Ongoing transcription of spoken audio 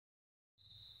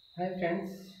Hi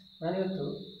friends, ನಾನಿವತ್ತು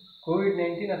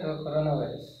COVID-19 ಅಥವಾ corona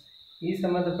virus ಈ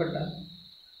ಸಂಬಂಧಪಟ್ಟ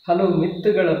ಹಲವು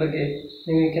ಮಿತ್ತುಗಳ ಬಗ್ಗೆ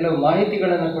ನಿಮಗೆ ಕೆಲವು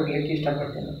ಮಾಹಿತಿಗಳನ್ನು ಕೊಡಲಿಕ್ಕೆ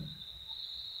ಇಷ್ಟಪಡ್ತೇನೆ.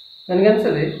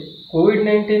 ನನಗನ್ಸದೆ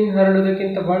ಕೋವಿಡ್-19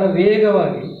 ಹರಡುವುದಕ್ಕಿಂತ ಬಹಳ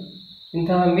ವೇಗವಾಗಿ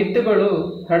ಇಂತಹ ಮಿತ್ತುಗಳು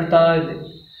ಹರಡ್ತಾ ಇದೆ.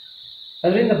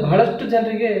 ಅದರಿಂದ ಬಹಳಷ್ಟು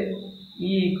ಜನರಿಗೆ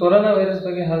ಈ ಕೊರೋನಾ ವೈರಸ್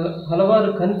ಬಗ್ಗೆ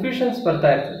ಹಲವಾರು ಕನ್ಫ್ಯೂಷನ್ಸ್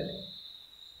ಬರ್ತಾ ಇರ್ತದೆ.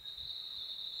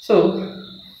 So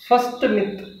first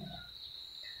myth,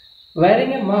 wearing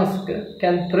a mask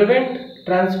can prevent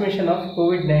transmission of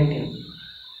COVID-19.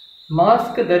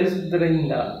 Mask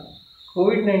ಧರಿಸುವುದರಿಂದ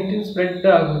COVID-19 spread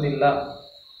ಆಗುವುದಿಲ್ಲ.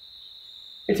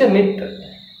 ಇಟ್ಸ್ ಎ ಮಿತ್.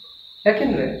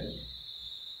 ಯಾಕೆಂದರೆ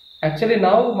ಆ್ಯಕ್ಚುಲಿ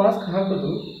ನಾವು ಮಾಸ್ಕ್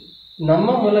ಹಾಕೋದು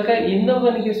ನಮ್ಮ ಮೂಲಕ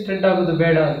ಇನ್ನೊಬ್ಬನಿಗೆ ಸ್ಪ್ರೆಡ್ ಆಗೋದು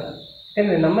ಬೇಡ ಅಂತ.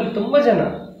 ಯಾಕೆಂದರೆ ನಮ್ಮಲ್ಲಿ ತುಂಬ ಜನ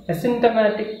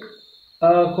ಅಸಿಂಟಮ್ಯಾಟಿಕ್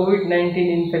ಕೋವಿಡ್-19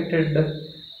 ಇನ್ಫೆಕ್ಟೆಡ್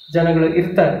ಜನಗಳು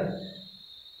ಇರ್ತಾರೆ.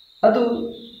 ಅದು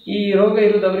ಈ ರೋಗ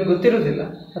ಇರುವುದು ಅವ್ರಿಗೆ ಗೊತ್ತಿರೋದಿಲ್ಲ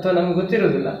ಅಥವಾ ನಮ್ಗೆ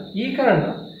ಗೊತ್ತಿರೋದಿಲ್ಲ. ಈ ಕಾರಣ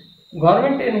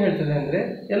ಗೌರ್ಮೆಂಟ್ ಏನು ಹೇಳ್ತದೆ ಅಂದರೆ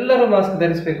ಎಲ್ಲರೂ ಮಾಸ್ಕ್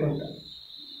ಧರಿಸಬೇಕು ಅಂತ,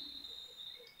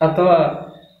 ಅಥವಾ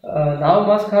ನಾವು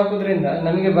ಮಾಸ್ಕ್ ಹಾಕೋದ್ರಿಂದ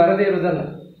ನಮಗೆ ಬರದೇ ಇರೋದಲ್ಲ.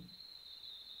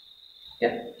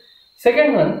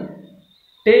 Second one,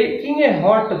 taking A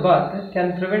hot Baat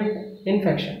can prevent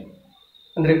infection,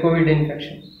 ಅಂದರೆ ಕೋವಿಡ್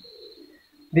ಇನ್ಫೆಕ್ಷನ್.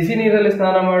 ಬಿಸಿ ನೀರಲ್ಲಿ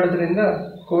ಸ್ನಾನ ಮಾಡೋದ್ರಿಂದ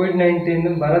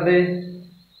ಕೋವಿಡ್-19 ಬರದೇ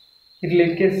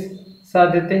ಇರಲಿಕ್ಕೆ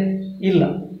ಸಾಧ್ಯತೆ ಇಲ್ಲ.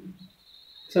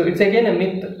 ಸೊ ಇಟ್ಸ್ ಅಗೇನ್ ಎ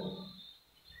ಮಿತ್.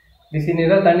 ಬಿಸಿ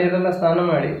ನೀರ ತಣ್ಣೀರೆಲ್ಲ ಸ್ನಾನ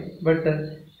ಮಾಡಿ, ಬಟ್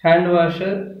ಹ್ಯಾಂಡ್ ವಾಶ್,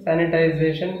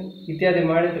 ಸ್ಯಾನಿಟೈಸೇಷನ್ ಇತ್ಯಾದಿ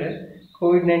ಮಾಡಿದರೆ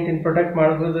ಕೋವಿಡ್-19 ಪ್ರೊಟೆಕ್ಟ್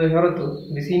ಮಾಡ್ಬೋದು ಹೊರತು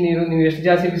ಬಿಸಿ ನೀರು ನೀವು ಎಷ್ಟು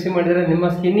ಜಾಸ್ತಿ ಬಿಸಿ ಮಾಡಿದರೆ ನಿಮ್ಮ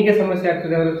ಸ್ಕಿನ್ನಿಗೆ ಸಮಸ್ಯೆ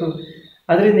ಆಗ್ತದೆ ಹೊರತು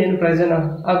ಅದರಿಂದ ಏನು ಪ್ರಯೋಜನ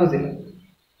ಆಗೋದಿಲ್ಲ.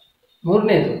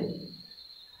 ಮೂರನೇದು,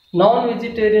 non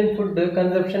vegetarian food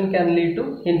consumption can lead to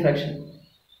infection.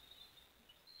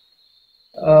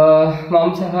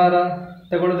 ಮಾಂಸಾಹಾರ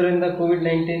ತಗೊಳ್ಳೋದ್ರಿಂದ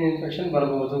ಕೋವಿಡ್-19 ಇನ್ಫೆಕ್ಷನ್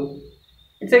ಬರ್ಬೋದು.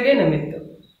 ಇಟ್ಸ್ ಅಗೇನ್ ಎ ಮಿತ್.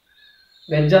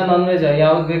 ವೆಜ್ಜಾ ನಾನ್ ವೆಜ್ಜಾ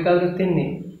ಯಾವ್ದು ಬೇಕಾದರೂ ತಿನ್ನಿ,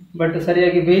 ಬಟ್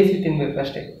ಸರಿಯಾಗಿ ಬೇಯಿಸಿ ತಿನ್ನಬೇಕು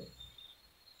ಅಷ್ಟೇ.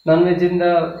 ನಾನ್ ವೆಜ್ಜಿಂದ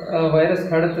ವೈರಸ್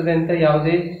ಹರಡುತ್ತದೆ ಅಂತ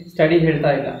ಯಾವುದೇ ಸ್ಟಡಿ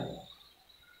ಹೇಳ್ತಾ ಇಲ್ಲ.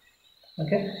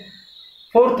 Okay.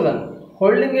 Fourth one,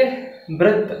 holding A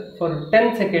breath for 10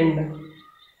 second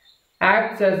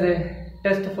acts as A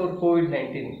test for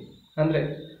COVID-19. ಅಂದರೆ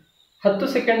 10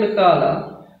 ಸೆಕೆಂಡ್ ಕಾಲ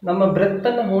ನಮ್ಮ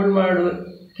ಬ್ರೆತ್ತನ್ನು ಹೋಲ್ಡ್ ಮಾಡುವ,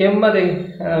 ಕೆಮ್ಮದೆ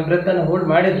ಬ್ರೆತ್ತನ್ನು ಹೋಲ್ಡ್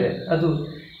ಮಾಡಿದರೆ ಅದು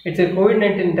ಇಟ್ಸ್ ಎ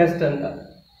ಕೋವಿಡ್-19 ಟೆಸ್ಟ್ ಅಂತ.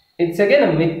 ಇಟ್ಸ್ ಅಗೇನ್ ಅ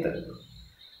ಮಿತ್.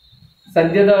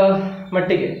 ಸದ್ಯದ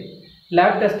ಮಟ್ಟಿಗೆ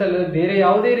ಲ್ಯಾಬ್ ಟೆಸ್ಟಲ್ಲಿ ಬೇರೆ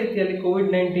ಯಾವುದೇ ರೀತಿಯಲ್ಲಿ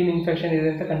ಕೋವಿಡ್-19 ಇನ್ಫೆಕ್ಷನ್ ಇದೆ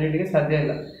ಅಂತ ಕಂಡುಹಿಡಿಯಲಿಕ್ಕೆ ಸಾಧ್ಯ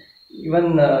ಇಲ್ಲ. ಇವನ್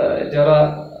ಜ್ವರ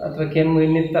ಅಥವಾ ಕೆಮ್ಮು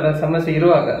ಇನ್ನಿತರ ಸಮಸ್ಯೆ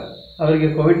ಇರುವಾಗ ಅವರಿಗೆ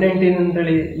ಕೋವಿಡ್-19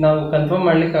 ಅಂತೇಳಿ ನಾವು ಕನ್ಫರ್ಮ್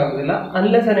ಮಾಡಲಿಕ್ಕೆ ಆಗೋದಿಲ್ಲ,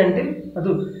 ಅನ್ಲೆಸ್ ಆ್ಯಂಡ್ ಅಂಟಿಲ್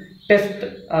ಅದು ಟೆಸ್ಟ್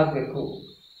ಆಗಬೇಕು.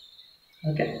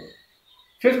 Okay.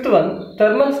 Fifth one,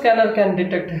 thermal scanner can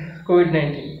detect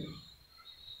COVID-19.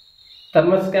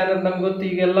 Thermal scanner ನಮ್ಗೆ ಗೊತ್ತು,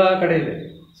 ಈಗೆಲ್ಲ ಕಡೆ ಇದೆ.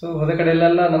 ಸೊ ಹೋದ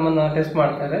ಕಡೆಯಲ್ಲೆಲ್ಲ ನಮ್ಮನ್ನು ಟೆಸ್ಟ್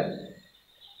ಮಾಡ್ತಾರೆ.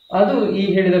 ಅದು ಈ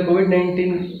ಹೇಳಿದ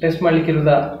ಕೋವಿಡ್-19 ಟೆಸ್ಟ್ ಮಾಡಲಿಕ್ಕೆ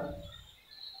ಇರುವುದಾ?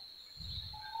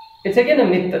 ಇಟ್ಸ್ ಅಗೇನ್ ಅ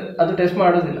ಮಿತ್. ಅದು ಟೆಸ್ಟ್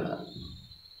ಮಾಡೋದಿಲ್ಲ.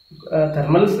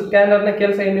 ಥರ್ಮಲ್ ಸ್ಕ್ಯಾನರ್ನ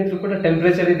ಕೆಲಸ ಏನಿದ್ರು ಕೂಡ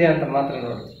ಟೆಂಪ್ರೇಚರ್ ಇದೆ ಅಂತ ಮಾತ್ರ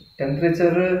ನೋಡೋದು.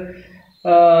 ಟೆಂಪ್ರೇಚರ್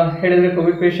ಹೇಳಿದರೆ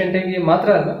ಕೋವಿಡ್ ಪೇಷಂಟಿಗೆ ಮಾತ್ರ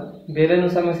ಅಲ್ಲ, ಬೇರೆನೂ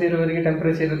ಸಮಸ್ಯೆ ಇರುವವರಿಗೆ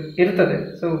ಟೆಂಪ್ರೇಚರ್ ಇರ್ತದೆ.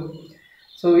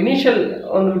 ಸೊ ಇನಿಷಿಯಲ್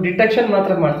ಒಂದು ಡಿಟೆಕ್ಷನ್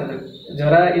ಮಾತ್ರ ಮಾಡ್ತದೆ,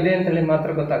 ಜ್ವರ ಇದೆ ಅಂತೇಳಿ ಮಾತ್ರ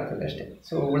ಗೊತ್ತಾಗ್ತದೆ ಅಷ್ಟೇ.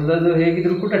 ಸೊ ಉಳಿದದ್ದು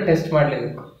ಹೇಗಿದ್ರು ಕೂಡ ಟೆಸ್ಟ್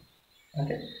ಮಾಡಲೇಬೇಕು.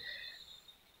 Okay.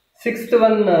 Sixth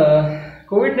one,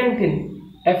 COVID-19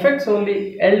 effects only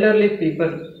elderly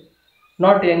people,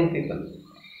 not Young people.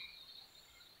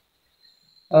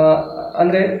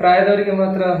 ಅಂದರೆ ಪ್ರಾಯದವರಿಗೆ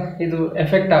ಮಾತ್ರ ಇದು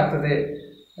ಎಫೆಕ್ಟ್ ಆಗ್ತದೆ,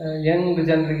 ಯಂಗ್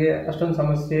ಜನರಿಗೆ ಅಷ್ಟೊಂದು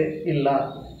ಸಮಸ್ಯೆ ಇಲ್ಲ.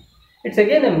 ಇಟ್ಸ್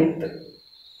ಅಗೇನ್ ಎ ಮಿತ್.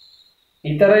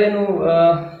 ಈ ಥರ ಏನು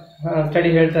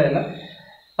ಸ್ಟಡಿ ಹೇಳ್ತಾ ಇಲ್ಲ.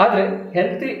 ಆದರೆ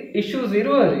ಹೆಲ್ತ್ ಇಶ್ಯೂಸ್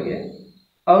ಇರುವವರಿಗೆ,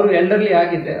 ಅವರು ಎಲ್ಡರ್ಲಿ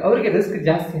ಆಗಿದ್ದರೆ ಅವರಿಗೆ ರಿಸ್ಕ್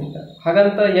ಜಾಸ್ತಿ ಅಂತ.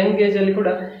 ಹಾಗಂತ ಯಂಗ್ ಏಜಲ್ಲಿ ಕೂಡ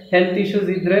ಹೆಲ್ತ್ ಇಶ್ಯೂಸ್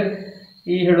ಇದ್ದರೆ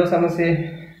ಈ ಹೇಳೋ ಸಮಸ್ಯೆ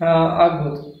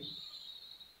ಆಗ್ಬೋದು.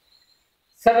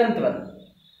 Seventh one,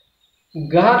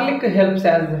 garlic helps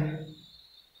as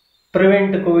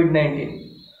prevent COVID-19.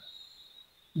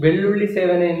 ಬೆಳ್ಳುಳ್ಳಿ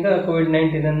ಸೇವನೆಯಿಂದ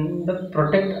COVID-19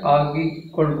 protect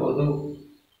ಆಗಿಕೊಳ್ಬೋದು.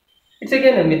 It's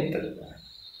again A ಮಿತ್.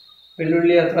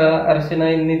 ಬೆಳ್ಳುಳ್ಳಿ ಅಥವಾ ಅರಿಶಿನ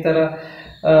ಇನ್ನಿತರ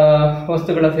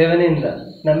ವಸ್ತುಗಳ ಸೇವನೆಯಿಂದ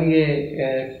ನಮಗೆ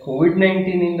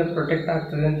ಕೋವಿಡ್-19 ಪ್ರೊಟೆಕ್ಟ್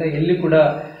ಆಗ್ತದೆ ಅಂತ ಎಲ್ಲಿ ಕೂಡ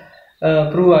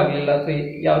ಪ್ರೂವ್ ಆಗಲಿಲ್ಲ ಅಥವಾ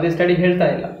ಯಾವುದೇ ಸ್ಟಡಿ ಹೇಳ್ತಾ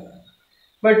ಇಲ್ಲ.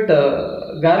 But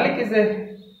garlic is A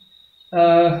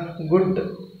good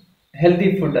healthy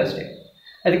food ಅಷ್ಟೇ.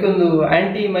 ಅದಕ್ಕೊಂದು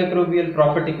ಆ್ಯಂಟಿ ಮೈಕ್ರೋಬಿಯಲ್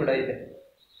ಪ್ರಾಪರ್ಟಿ ಕೂಡ ಇದೆ.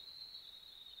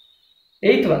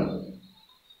 Eighth one,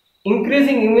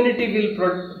 increasing immunity will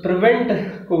prevent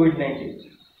COVID-19.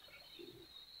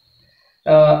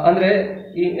 ಅಂದರೆ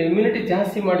ಈ ಇಮ್ಯುನಿಟಿ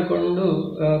ಜಾಸ್ತಿ ಮಾಡಿಕೊಂಡು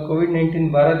ಕೋವಿಡ್-19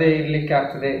 ಬರದೇ ಇರಲಿಕ್ಕೆ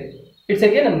ಆಗ್ತದೆ. ಇಟ್ಸ್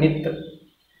ಅಗೇನ್ ಅ ಮಿತ್.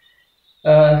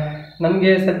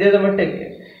 ನಮಗೆ ಸದ್ಯದ ಮಟ್ಟಕ್ಕೆ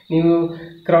ನೀವು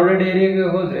ಕ್ರೌಡೆಡ್ ಏರಿಯಾಗೆ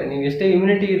ಹೋದರೆ ನೀವು ಎಷ್ಟೇ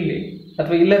ಇಮ್ಯುನಿಟಿ ಇರಲಿ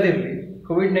ಅಥವಾ ಇಲ್ಲದಿರಲಿ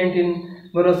ಕೋವಿಡ್-19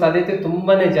 ಬರೋ ಸಾಧ್ಯತೆ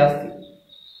ತುಂಬಾ ಜಾಸ್ತಿ.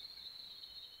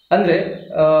 ಅಂದರೆ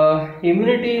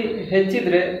ಇಮ್ಯುನಿಟಿ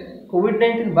ಹೆಚ್ಚಿದ್ರೆ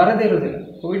ಕೋವಿಡ್-19 ಬರದೇ ಇರೋದಿಲ್ಲ.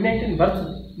 ಕೋವಿಡ್-19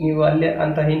 ಬರ್ತದೆ ನೀವು ಅಲ್ಲೇ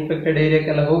ಅಂತಹ ಇನ್ಫೆಕ್ಟೆಡ್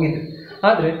ಏರಿಯಾಕ್ಕೆಲ್ಲ ಹೋಗಿದ್ರೆ,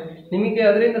 ಆದರೆ ನಿಮಗೆ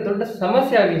ಅದರಿಂದ ದೊಡ್ಡ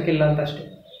ಸಮಸ್ಯೆ ಆಗಲಿಕ್ಕಿಲ್ಲ ಅಂತ ಅಷ್ಟೇ.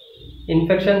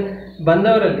 ಇನ್ಫೆಕ್ಷನ್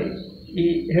ಬಂದವರಲ್ಲಿ ಈ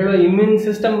ಹೇಳುವ ಇಮ್ಯೂನ್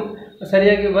ಸಿಸ್ಟಮ್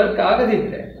ಸರಿಯಾಗಿ ವರ್ಕ್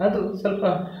ಆಗದಿದ್ದರೆ ಅದು ಸ್ವಲ್ಪ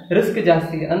ರಿಸ್ಕ್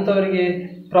ಜಾಸ್ತಿ. ಅಂಥವರಿಗೆ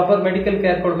ಪ್ರಾಪರ್ ಮೆಡಿಕಲ್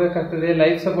ಕೇರ್ ಕೊಡಬೇಕಾಗ್ತದೆ,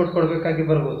 ಲೈಫ್ ಸಪೋರ್ಟ್ ಕೊಡಬೇಕಾಗಿ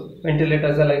ಬರ್ಬೋದು,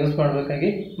 ವೆಂಟಿಲೇಟರ್ಸ್ ಎಲ್ಲ ಯೂಸ್ ಮಾಡಬೇಕಾಗಿ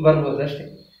ಬರ್ಬೋದು ಅಷ್ಟೇ.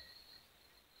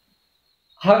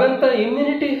 ಹಾಗಂತ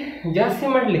ಇಮ್ಯುನಿಟಿ ಜಾಸ್ತಿ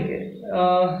ಮಾಡಲಿಕ್ಕೆ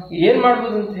ಏನು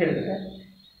ಮಾಡ್ಬೋದು ಅಂತ ಹೇಳಿದರೆ,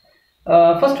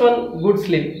 first one good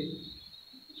sleep,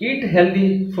 eat healthy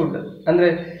food. ಅಂದರೆ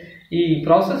ಈ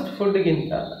ಪ್ರಾಸೆಸ್ಡ್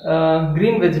ಫುಡ್ಗಿಂತ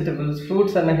ಗ್ರೀನ್ ವೆಜಿಟೇಬಲ್ಸ್,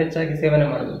 ಫ್ರೂಟ್ಸನ್ನು ಹೆಚ್ಚಾಗಿ ಸೇವನೆ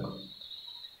ಮಾಡಬೇಕು.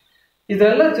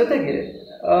 ಇದೆಲ್ಲ ಜೊತೆಗೆ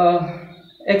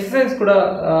ಎಕ್ಸಸೈಸ್ ಕೂಡ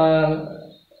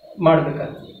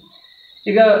ಮಾಡಬೇಕಾಗ್ತದೆ.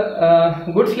 ಈಗ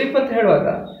ಗುಡ್ ಸ್ಲೀಪ್ ಅಂತ ಹೇಳುವಾಗ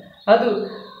ಅದು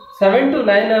 7 to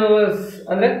 9 hours,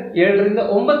 ಅಂದರೆ 7 ರಿಂದ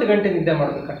 9 ಗಂಟೆ ನಿದ್ದೆ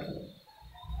ಮಾಡಬೇಕಾಗ್ತದೆ.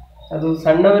 ಅದು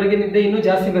ಸಣ್ಣವರಿಗೆ ನಿದ್ದೆ ಇನ್ನೂ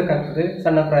ಜಾಸ್ತಿ ಬೇಕಾಗ್ತದೆ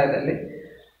ಸಣ್ಣ ಪ್ರಾಯದಲ್ಲಿ,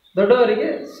 ದೊಡ್ಡವರಿಗೆ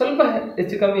ಸ್ವಲ್ಪ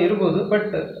ಹೆಚ್ಚು ಕಮ್ಮಿ ಇರ್ಬೋದು.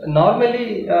 ಬಟ್ ನಾರ್ಮಲಿ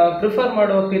ಪ್ರಿಫರ್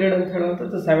ಮಾಡುವ ಪೀರಿಯಡ್ ಅಂತ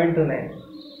ಹೇಳುವಂಥದ್ದು 7 to 9.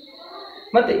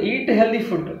 ಮತ್ತು ಈಟ್ ಹೆಲ್ದಿ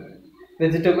ಫುಡ್,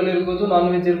 ವೆಜಿಟೇಬಲ್ ಇರ್ಬೋದು, ನಾನ್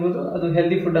ವೆಜ್ ಇರ್ಬೋದು, ಅದು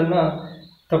ಹೆಲ್ದಿ ಫುಡ್ಡನ್ನು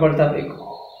ತಗೊಳ್ತಾ ಬೇಕು.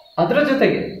 ಅದರ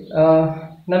ಜೊತೆಗೆ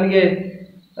ನಮಗೆ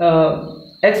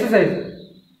ಎಕ್ಸಸೈಸ್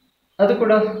ಅದು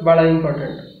ಕೂಡ ಭಾಳ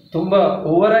ಇಂಪಾರ್ಟೆಂಟ್. ತುಂಬ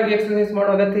ಓವರಾಗಿ ಎಕ್ಸಸೈಸ್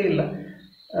ಮಾಡೋ ಅಗತ್ಯ ಇಲ್ಲ,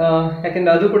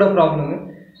 ಯಾಕೆಂದರೆ ಅದು ಕೂಡ ಪ್ರಾಬ್ಲಮ್ಮೆ.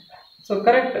 ಸೊ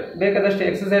ಕರೆಕ್ಟ್ ಬೇಕಾದಷ್ಟು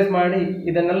ಎಕ್ಸಸೈಸ್ ಮಾಡಿ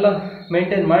ಇದನ್ನೆಲ್ಲ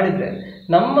ಮೇಂಟೈನ್ ಮಾಡಿದರೆ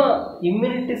ನಮ್ಮ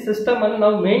ಇಮ್ಯುನಿಟಿ ಸಿಸ್ಟಮನ್ನು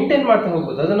ನಾವು ಮೇಂಟೈನ್ ಮಾಡ್ತಾ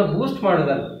ಹೋಗ್ಬೋದು, ಅದನ್ನು ಬೂಸ್ಟ್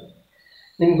ಮಾಡೋದಲ್ಲ.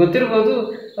 ನಿಮ್ಗೆ ಗೊತ್ತಿರ್ಬೋದು,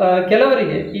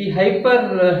 ಕೆಲವರಿಗೆ ಈ ಹೈಪರ್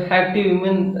ಆಕ್ಟಿವ್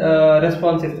ಇಮ್ಯೂನ್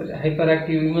ರೆಸ್ಪಾನ್ಸ್ ಇರ್ತದೆ. ಹೈಪರ್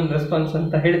ಆಕ್ಟಿವ್ ಇಮ್ಯೂನ್ ರೆಸ್ಪಾನ್ಸ್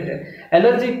ಅಂತ ಹೇಳಿದರೆ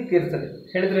ಅಲರ್ಜಿಕ್ ಇರ್ತದೆ.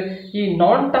 ಹೇಳಿದರೆ ಈ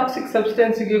ನಾನ್ ಟಾಕ್ಸಿಕ್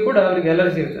ಸಬ್ಸ್ಟೆನ್ಸಿಗೆ ಕೂಡ ಅವರಿಗೆ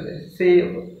ಅಲರ್ಜಿ ಇರ್ತದೆ.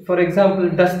 ಫಾರ್ ಎಕ್ಸಾಂಪಲ್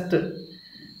ಡಸ್ಟ್,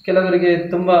 ಕೆಲವರಿಗೆ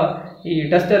ತುಂಬ ಈ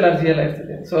ಡಸ್ಟ್ ಅಲರ್ಜಿ ಎಲ್ಲ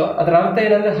ಇರ್ತದೆ. ಸೊ ಅದರ ಅರ್ಥ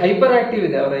ಏನಂದರೆ ಹೈಪರ್ ಆಕ್ಟಿವ್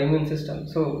ಇದೆ ಅವರ ಇಮ್ಯೂನ್ ಸಿಸ್ಟಮ್.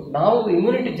 ಸೊ ನಾವು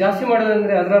ಇಮ್ಯುನಿಟಿ ಜಾಸ್ತಿ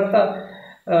ಮಾಡೋದಂದರೆ ಅದರ ಅರ್ಥ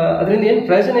ಅದರಿಂದ ಏನು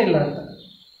ಪ್ರಯೋಜನ ಇಲ್ಲ ಅಂತ.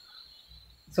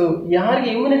 ಸೊ ಯಾರಿಗೆ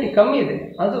ಇಮ್ಯುನಿಟಿ ಕಮ್ಮಿ ಇದೆ,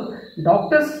 ಅದು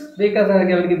ಡಾಕ್ಟರ್ಸ್ ಬೇಕಾದ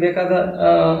ಹಾಗೆ ಅವರಿಗೆ ಬೇಕಾದ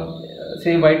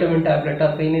ವೈಟಮಿನ್ ಟ್ಯಾಬ್ಲೆಟ್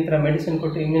ಅಥವಾ ಇನ್ನಿತರ ಮೆಡಿಸಿನ್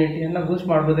ಕೊಟ್ಟು ಇಮ್ಯುನಿಟಿಯನ್ನು ಬೂಸ್ಟ್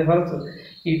ಮಾಡ್ಬೋದೇ ಹೊರತು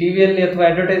ಈ ಟಿ ವಿಯಲ್ಲಿ ಅಥವಾ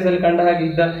ಅಡ್ವರ್ಟೈಸಲ್ಲಿ ಕಂಡ ಹಾಗೆ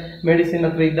ಇದ್ದ ಮೆಡಿಸಿನ್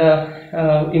ಅಥವಾ ಇದ್ದ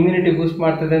ಇಮ್ಯುನಿಟಿ ಬೂಸ್ಟ್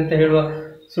ಮಾಡ್ತದೆ ಅಂತ ಹೇಳುವ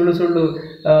ಸುಳ್ಳು ಸುಳ್ಳು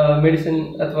ಮೆಡಿಸಿನ್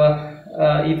ಅಥವಾ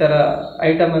ಈ ಥರ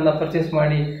ಐಟಮನ್ನು ಪರ್ಚೇಸ್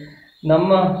ಮಾಡಿ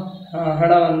ನಮ್ಮ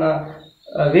ಹಣವನ್ನು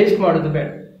ವೇಸ್ಟ್ ಮಾಡೋದು ಬೇಡ.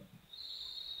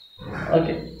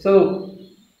 ಓಕೆ. ಸೊ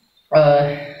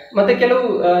ಮತ್ತು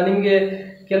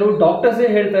ಕೆಲವು ಡಾಕ್ಟರ್ಸೇ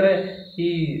ಹೇಳ್ತಾರೆ ಈ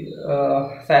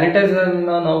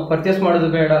ಸ್ಯಾನಿಟೈಸರ್ನ ನಾವು ಪರ್ಚೇಸ್ ಮಾಡೋದು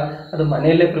ಬೇಡ, ಅದು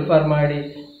ಮನೆಯಲ್ಲೇ ಪ್ರಿಪೇರ್ ಮಾಡಿ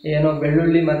ಏನೋ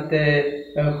ಬೆಳ್ಳುಳ್ಳಿ ಮತ್ತು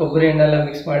ಕೊಬ್ಬರಿ ಎಣ್ಣೆಲ್ಲ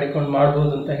ಮಿಕ್ಸ್ ಮಾಡಿಕೊಂಡು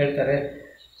ಮಾಡ್ಬೋದು ಅಂತ ಹೇಳ್ತಾರೆ.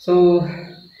 ಸೊ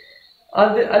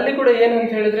ಅಲ್ಲಿ ಕೂಡ ಏನಂತ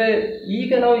ಹೇಳಿದರೆ,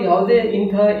 ಈಗ ನಾವು ಯಾವುದೇ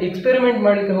ಇಂತಹ ಎಕ್ಸ್ಪೆರಿಮೆಂಟ್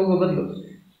ಮಾಡಲಿಕ್ಕೆ ಹೋಗೋ ಬದಲು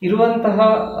ಇರುವಂತಹ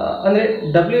ಅಂದರೆ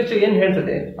WHO ಏನು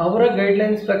ಹೇಳ್ತದೆ ಅವರ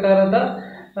ಗೈಡ್ಲೈನ್ಸ್ ಪ್ರಕಾರದ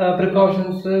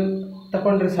ಪ್ರಿಕಾಷನ್ಸ್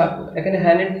ತಗೊಂಡ್ರೆ ಸಾಕು.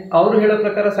 ಯಾಕಂದರೆ ಅವರು ಹೇಳೋ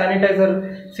ಪ್ರಕಾರ ಸ್ಯಾನಿಟೈಸರ್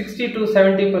 60 to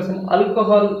 70%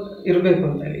 ಆಲ್ಕೋಹಾಲ್ ಇರಬೇಕು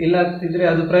ಅಂತ ಹೇಳಿ, ಇಲ್ಲದಿದ್ದರೆ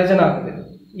ಅದು ಪ್ರಯೋಜನ ಆಗೋದಿಲ್ಲ,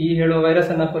 ಈ ಹೇಳುವ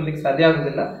ವೈರಸನ್ನು ಕೊಲ್ಲಿಕ್ಕೆ ಸಾಧ್ಯ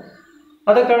ಆಗೋದಿಲ್ಲ.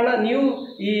 ಆದ ಕಾರಣ ನೀವು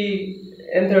ಈ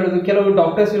ಎಂತ ಹೇಳೋದು, ಕೆಲವು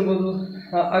ಡಾಕ್ಟರ್ಸ್ ಇರ್ಬೋದು,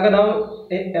 ಆಗ ನಾವು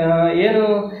ಏನು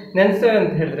ನೆನೆಸ್ತೇವೆ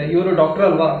ಅಂತ ಹೇಳಿದ್ರೆ ಇವರು ಡಾಕ್ಟರ್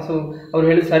ಅಲ್ವಾ, ಸೊ ಅವ್ರು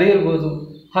ಹೇಳಿ ಸರಿ ಇರ್ಬೋದು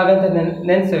ಹಾಗಂತ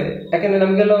ನೆನೆಸ್ತೇವೆ. ಯಾಕೆಂದರೆ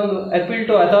ನಮಗೆಲ್ಲ ಒಂದು ಅಪೀಲ್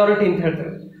ಟು ಅಥಾರಿಟಿ ಅಂತ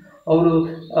ಹೇಳ್ತಾರೆ. ಅವರು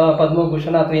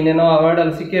ಪದ್ಮಭೂಷಣ ಅಥವಾ ಇನ್ನೇನೋ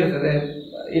ಅವಾರ್ಡಲ್ಲಿ ಸಿಕ್ಕಿರ್ತದೆ,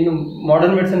 ಇನ್ನು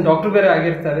ಮಾಡರ್ನ್ ಮೆಡಿಸಿನ್ ಡಾಕ್ಟರ್ ಬೇರೆ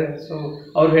ಆಗಿರ್ತಾರೆ. ಸೊ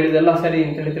ಅವ್ರು ಹೇಳಿದೆಲ್ಲ ಸರಿ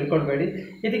ಅಂತೇಳಿ ತಿಳ್ಕೊಳ್ಬೇಡಿ.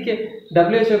 ಇದಕ್ಕೆ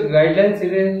WHO ಗೈಡ್ಲೈನ್ಸ್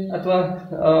ಇದೆ ಅಥವಾ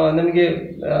ನಮಗೆ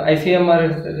ICMR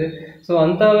ಇರ್ತದೆ. ಸೊ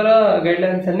ಅಂಥವರ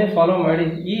ಗೈಡ್ಲೈನ್ಸನ್ನೇ ಫಾಲೋ ಮಾಡಿ,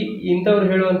 ಇಂಥವ್ರು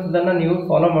ಹೇಳುವಂಥದ್ದನ್ನು ನೀವು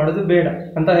ಫಾಲೋ ಮಾಡೋದು ಬೇಡ,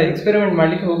 ಅಂತಹ ಎಕ್ಸ್ಪೆರಿಮೆಂಟ್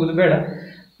ಮಾಡಲಿಕ್ಕೆ ಹೋಗೋದು ಬೇಡ.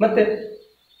 ಮತ್ತು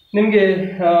ನಿಮಗೆ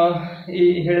ಈ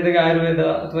ಹೇಳಿದಾಗ ಆಯುರ್ವೇದ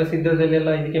ಅಥವಾ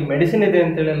ಸಿದ್ಧದಲ್ಲೆಲ್ಲ ಇದಕ್ಕೆ ಮೆಡಿಸಿನ್ ಇದೆ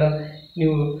ಅಂತೇಳೆಲ್ಲ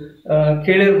ನೀವು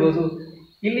ಕೇಳಿರ್ಬೋದು.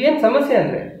 ಇಲ್ಲಿ ಏನು ಸಮಸ್ಯೆ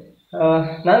ಅಂದರೆ,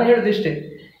 ನಾನು ಹೇಳೋದಿಷ್ಟೇ,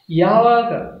 ಯಾವಾಗ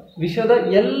ವಿಶ್ವದ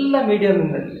ಎಲ್ಲ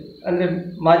ಮೀಡಿಯಮ್ನಲ್ಲಿ ಅಂದರೆ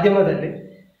ಮಾಧ್ಯಮದಲ್ಲಿ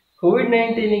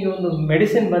ಕೋವಿಡ್-19ಗೆ ಒಂದು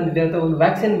ಮೆಡಿಸಿನ್ ಬಂದಿದೆ ಅಥವಾ ಒಂದು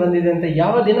ವ್ಯಾಕ್ಸಿನ್ ಬಂದಿದೆ ಅಂತ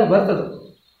ಯಾವ ದಿನ ಬರ್ತದೋ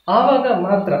ಆವಾಗ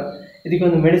ಮಾತ್ರ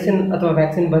ಇದಕ್ಕೊಂದು ಮೆಡಿಸಿನ್ ಅಥವಾ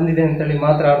ವ್ಯಾಕ್ಸಿನ್ ಬಂದಿದೆ ಅಂತೇಳಿ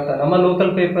ಮಾತ್ರ ಅರ್ಥ. ನಮ್ಮ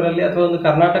ಲೋಕಲ್ ಪೇಪರಲ್ಲಿ ಅಥವಾ ಒಂದು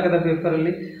ಕರ್ನಾಟಕದ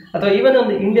ಪೇಪರಲ್ಲಿ ಅಥವಾ ಈವನ್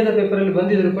ಒಂದು ಇಂಡಿಯಾದ ಪೇಪರಲ್ಲಿ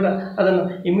ಬಂದಿದ್ದರೂ ಕೂಡ ಅದನ್ನು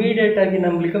ಇಮಿಡಿಯೇಟಾಗಿ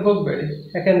ನಂಬಲಿಕ್ಕೆ ಹೋಗಬೇಡಿ.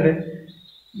 ಯಾಕೆಂದರೆ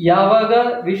ಯಾವಾಗ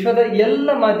ವಿಶ್ವದ ಎಲ್ಲ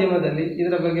ಮಾಧ್ಯಮದಲ್ಲಿ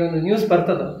ಇದರ ಬಗ್ಗೆ ಒಂದು ನ್ಯೂಸ್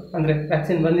ಬರ್ತದೋ ಅಂದರೆ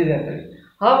ವ್ಯಾಕ್ಸಿನ್ ಬಂದಿದೆ ಅಂತೇಳಿ,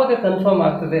 ಆವಾಗ ಕನ್ಫರ್ಮ್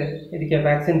ಆಗ್ತದೆ ಇದಕ್ಕೆ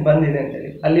ವ್ಯಾಕ್ಸಿನ್ ಬಂದಿದೆ ಅಂತೇಳಿ.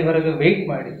 ಅಲ್ಲಿವರೆಗೆ ವೆಯ್ಟ್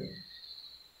ಮಾಡಿ.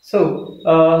 ಸೊ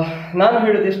ನಾನು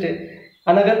ಹೇಳೋದಿಷ್ಟೇ,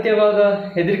 ಅನಗತ್ಯವಾದ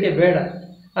ಹೆದರಿಕೆ ಬೇಡ,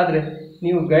 ಆದರೆ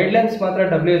ನೀವು ಗೈಡ್ಲೈನ್ಸ್ ಮಾತ್ರ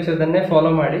WHO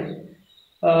ಫಾಲೋ ಮಾಡಿ,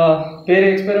 ಬೇರೆ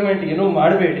ಎಕ್ಸ್ಪೆರಿಮೆಂಟ್ ಏನೂ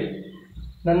ಮಾಡಬೇಡಿ.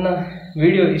 ನನ್ನ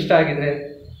ವಿಡಿಯೋ ಇಷ್ಟ ಆಗಿದರೆ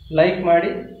ಲೈಕ್ ಮಾಡಿ,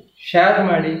 ಶೇರ್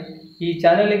ಮಾಡಿ. ಈ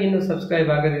ಚಾನಲ್ಗೆ ಇನ್ನೂ ಸಬ್ಸ್ಕ್ರೈಬ್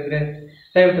ಆಗದಿದ್ದರೆ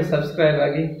ದಯವಿಟ್ಟು ಸಬ್ಸ್ಕ್ರೈಬ್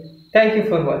ಆಗಿ. Thank you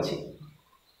for watching.